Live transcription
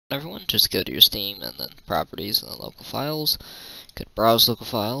everyone, just go to your Steam and then properties and then local files. Go to browse local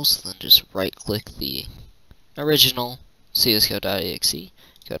files, then just right click the original csgo.exe,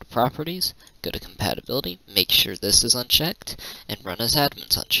 go to properties, go to compatibility, make sure this is unchecked, and run as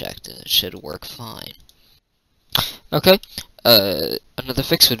admin's unchecked, and it should work fine. Okay, another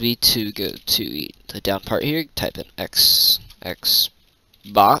fix would be to go to the down part here, type in Xbox,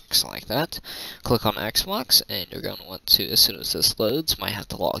 like that, click on Xbox, and you're going to want to, as soon as this loads, might have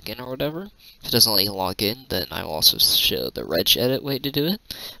to log in or whatever. If it doesn't let you log in, then I will also show the regedit way to do it.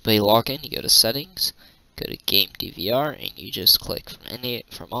 But you log in, you go to settings, go to game DVR, and you just click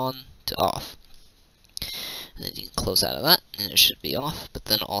from on to off. And then you can close out of that, and it should be off. But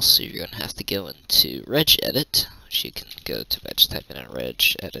then also you're going to have to go into regedit, which you can go to by just typing in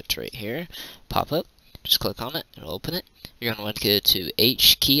regedit right here, pop up, just click on it, it'll open it. You're going to want to go to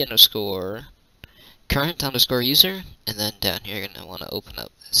hkey_ current _ user, and then down here you're going to want to open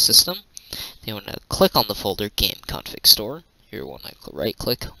up system. Then you want to click on the folder game config store. You want to right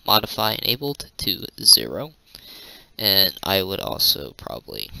click, modify enabled to 0. And I would also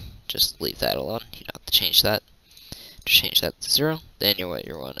probably just leave that alone. You don't have to change that. Just change that to 0. Then what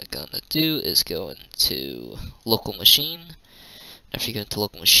you're gonna do is go into local machine. After you go into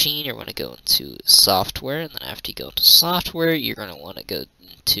local machine, you're going to go into software, and then after you go into software, you're going to want to go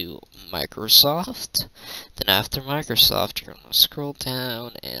into Microsoft. Then after Microsoft, you're going to scroll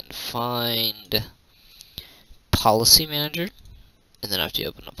down and find Policy Manager. And then after you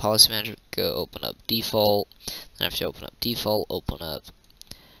open up Policy Manager, go open up Default. Then after you open up Default, open up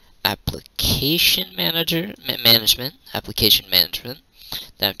Application Management.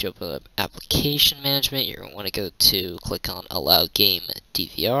 Then after you open up Application Management, you're going to want to go to click on Allow Game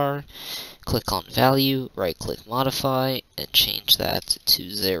DVR, click on Value, right click Modify, and change that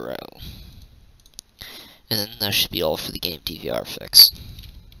to 0. And then that should be all for the game DVR fix.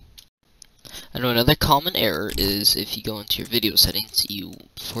 I know another common error is if you go into your video settings,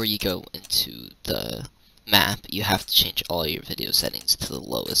 before you go into the map, you have to change all your video settings to the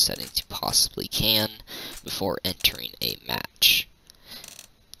lowest settings you possibly can before entering a match.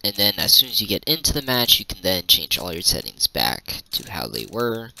 And then as soon as you get into the match, you can then change all your settings back to how they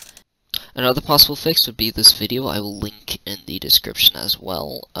were. Another possible fix would be this video. I will link in the description as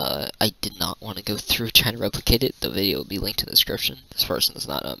well. I did not want to go through trying to replicate it. The video will be linked in the description. This person does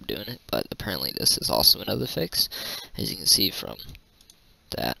not know I'm doing it, but apparently this is also another fix. As you can see from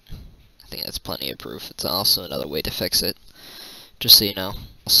that, I think that's plenty of proof. It's also another way to fix it, just so you know.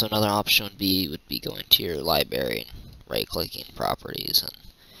 Also another option would be going to your library and right-clicking properties and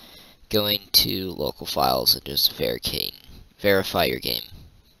going to local files and just verify your game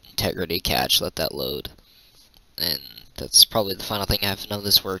integrity cache, let that load. And that's probably the final thing I have. None of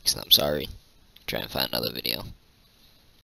this works, and I'm sorry. Try and find another video.